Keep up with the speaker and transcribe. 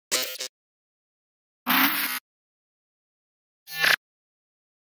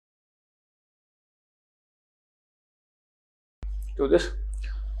do this.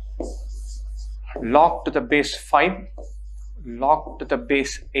 Log to the base 5, log to the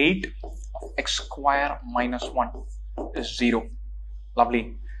base 8 of x square minus 1 is 0.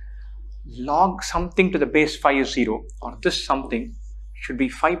 Lovely. Log something to the base 5 is 0, or this something should be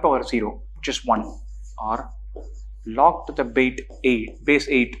 5 power 0, which is 1, or log to the base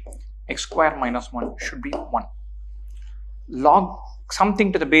 8 x square minus 1 should be 1. Log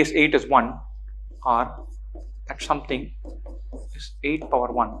something to the base 8 is 1, or that something is 8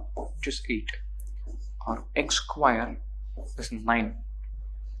 power 1, which is 8, or x square is 9.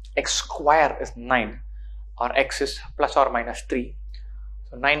 X square is 9, or x is plus or minus 3.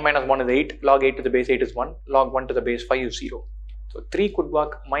 So 9 minus 1 is 8, log 8 to the base 8 is 1, log 1 to the base 5 is 0. So 3 could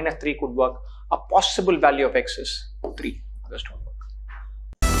work, minus 3 could work. A possible value of x is 3. Just one.